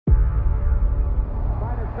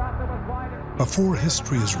Before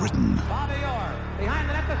history is written,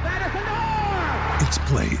 it's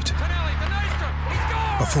played.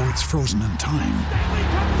 Before it's frozen in time,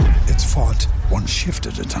 it's fought one shift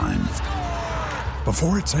at a time.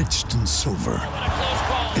 Before it's etched in silver,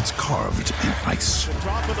 it's carved in ice.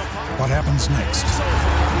 What happens next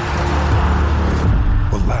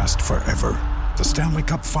will last forever. The Stanley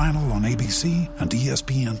Cup Final on ABC and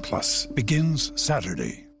ESPN Plus begins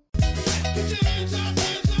Saturday.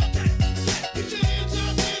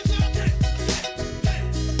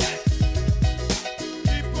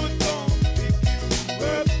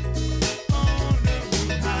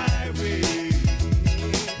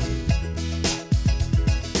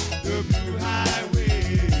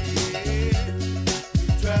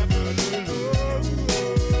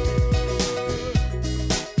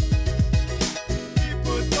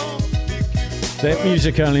 That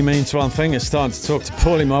music only means one thing. It's time to talk to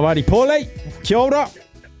Pauly Maoate. Pauly, kia ora.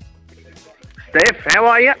 Steph, how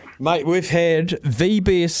are you? Mate, we've had the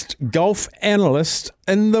best golf analyst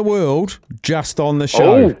in the world just on the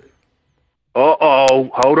show.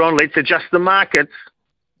 Hold on, let's adjust the markets.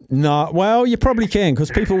 No, well, you probably can because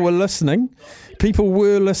people were listening. People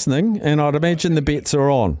were listening, and I'd imagine the bets are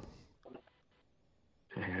on.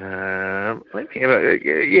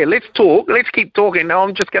 Let's talk. Let's keep talking. Now,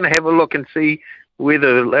 I'm just going to have a look and see where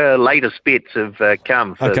the latest bets have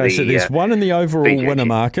come. For so there's one in the overall PGA winner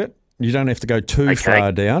market. You don't have to go too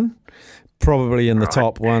far down. Probably in the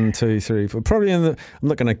top 1, 2, 3, 4. Probably in the. I'm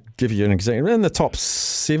not going to give you an exact. In the top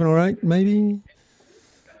 7 or 8, maybe.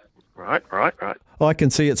 Right. I can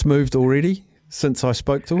see it's moved already since I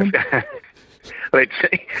spoke to him. Let's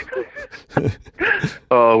see.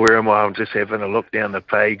 Where am I? I'm just having a look down the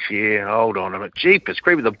page here. Hold on a minute. Jeepers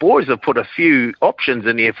creepy. The boys have put a few options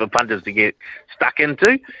in here for punters to get stuck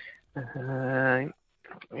into.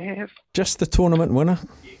 Just the tournament winner.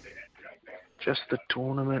 Just the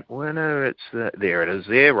tournament winner. There it is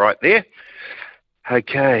there, right there.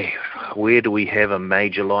 Okay, where do we have a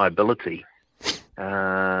major liability?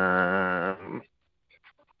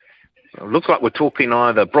 Looks like we're talking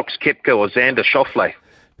either Brooks Koepka or Xander Schauffele.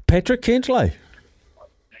 Patrick Cantlay.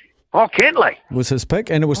 Oh, Cantlay was his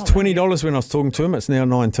pick, and it was $20 when I was talking to him. It's now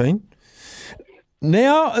 $19.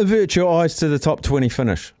 Now avert your eyes to the top 20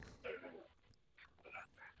 finish.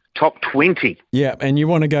 Top 20? Yeah, and you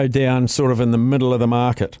want to go down sort of in the middle of the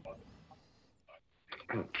market.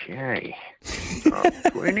 Okay. Top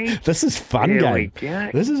 20. This is fun game.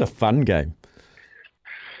 This is a fun game.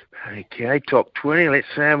 Okay, top 20. Let's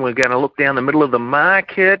say we're going to look down the middle of the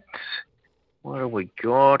market. What have we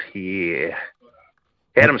got here?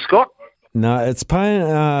 Adam Scott? No, it's paying.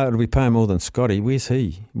 It'll be paying more than Scotty. Where's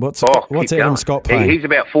he? What's Adam Scott paying? He's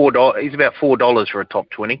about $4. He's about $4 for a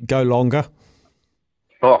top 20. Go longer.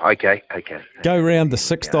 Oh, okay. Go round the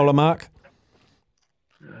 $6 mark.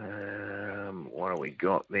 What have we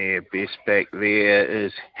got there? Best back there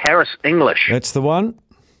is Harris English. That's the one.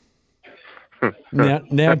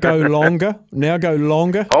 Now go longer.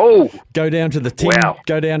 Oh, go down to the 10. Wow.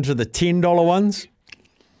 Go down to the $10 ones.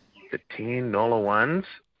 The $10 ones.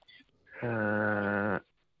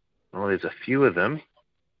 There's a few of them.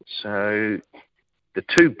 So the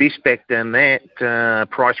two best back down that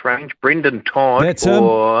price range, Brendan Todd. That's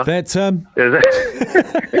him. Is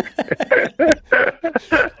it?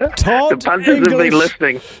 Todd the punters have been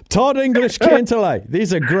listening. Todd English Cantlay.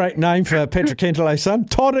 There's a great name for Patrick Cantlay's son.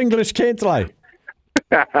 Todd English Cantlay.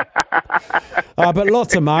 But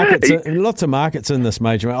lots of markets in this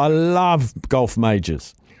major. I love golf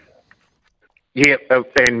majors. Yeah,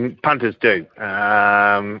 and punters do.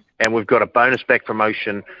 And we've got a bonus back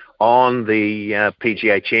promotion on the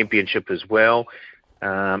PGA Championship as well.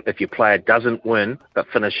 If your player doesn't win but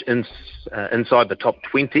finish inside the top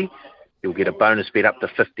 20, you'll get a bonus bet up to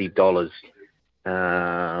 $50.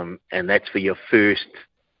 And that's for your first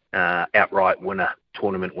outright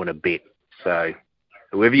tournament winner bet. So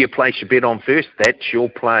whoever you place your bet on first, that's your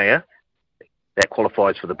player. That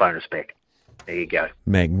qualifies for the bonus back. There you go.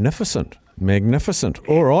 Magnificent.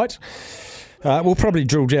 All right. We'll probably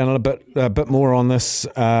drill down a bit more on this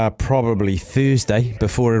probably Thursday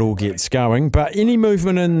before it all gets going. But any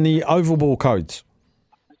movement in the oval ball codes?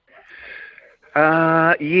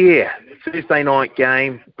 Yeah. Thursday night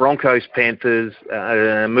game, Broncos-Panthers,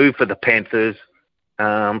 move for the Panthers,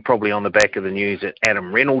 probably on the back of the news that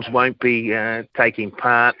Adam Reynolds won't be taking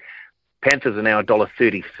part. Panthers are now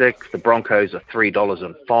 $1.36. The Broncos are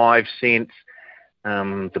 $3.05.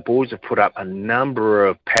 The boys have put up a number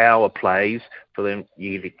of power plays for them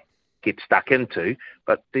you to get stuck into,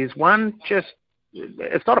 but there's one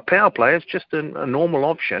it's not a power play, it's just a normal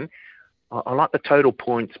option I like the total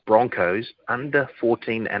points Broncos under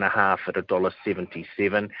 14.5 at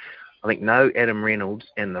 $1.77. I think no Adam Reynolds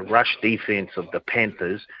and the rush defense of the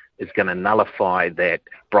Panthers is going to nullify that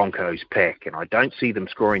Broncos pack, and I don't see them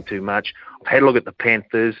scoring too much. I've had a look at the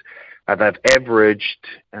Panthers. They've averaged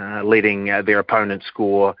letting their opponent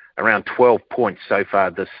score around 12 points so far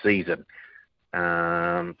this season.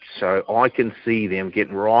 So I can see them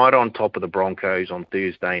getting right on top of the Broncos on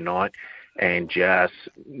Thursday night and just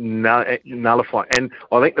nullify. And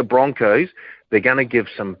I think the Broncos, they're going to give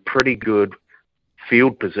some pretty good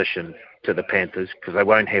field position to the Panthers because they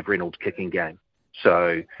won't have Reynolds' kicking game.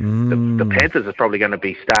 So the Panthers are probably going to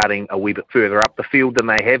be starting a wee bit further up the field than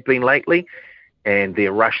they have been lately, and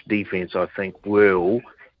their rush defense, I think, will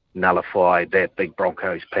nullify that big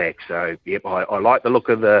Broncos pack. So, yep, I like the look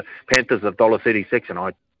of the Panthers at $1.36, and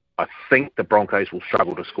I think the Broncos will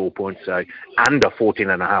struggle to score points. So under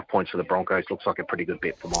 14.5 points for the Broncos looks like a pretty good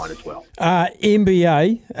bet for mine as well.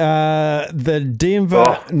 NBA, the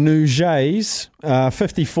Denver New Jays,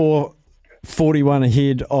 54-41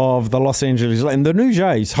 ahead of the Los Angeles. And the New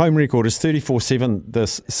Jays' home record is 34-7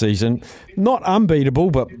 this season. Not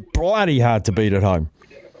unbeatable, but bloody hard to beat at home.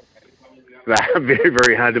 Very,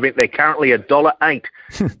 very hard to beat. They're currently $1.08,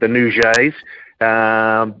 the New Jays.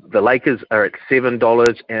 The Lakers are at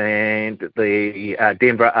 $7, and the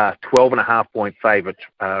Denver are 12.5-point favourites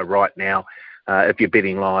right now. If you're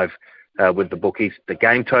betting live with the bookies, the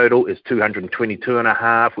game total is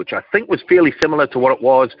 222.5, which I think was fairly similar to what it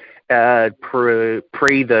was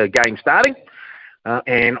pre the game starting.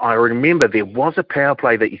 And I remember there was a power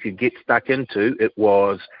play that you could get stuck into. It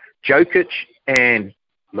was Jokic and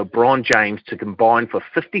LeBron James to combine for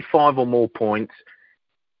 55 or more points.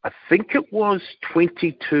 I think it was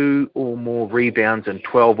 22 or more rebounds and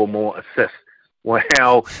 12 or more assists.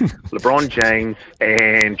 Wow. LeBron James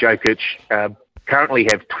and Jokic currently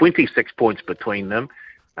have 26 points between them.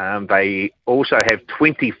 They also have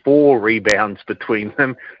 24 rebounds between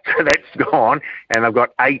them. So that's gone. And they've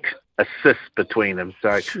got 8 assists between them.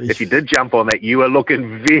 So if you did jump on that, you are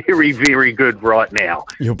looking very, very good right now.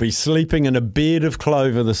 You'll be sleeping in a bed of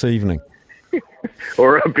clover this evening.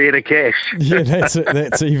 Or a bed of cash. Yeah,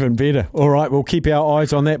 that's even better. All right, we'll keep our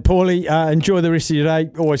eyes on that. Pauly, enjoy the rest of your day.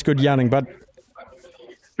 Always good yarning, bud.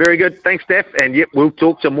 Very good. Thanks, Steph. And yep, we'll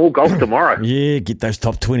talk some more golf tomorrow. Yeah, get those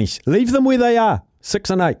top 20s. Leave them where they are. 6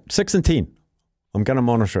 and 8, 6 and 10. I'm going to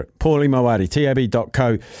monitor it. Pauly Maoate,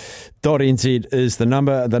 tab.co.nz is the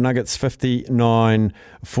number. The Nuggets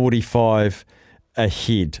 59-45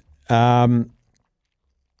 ahead.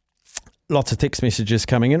 Lots of text messages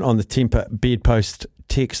coming in on the Temper Bedpost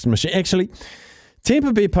text machine. Actually,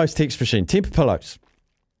 Temper Bedpost text machine, Temper pillows.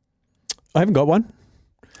 I haven't got one.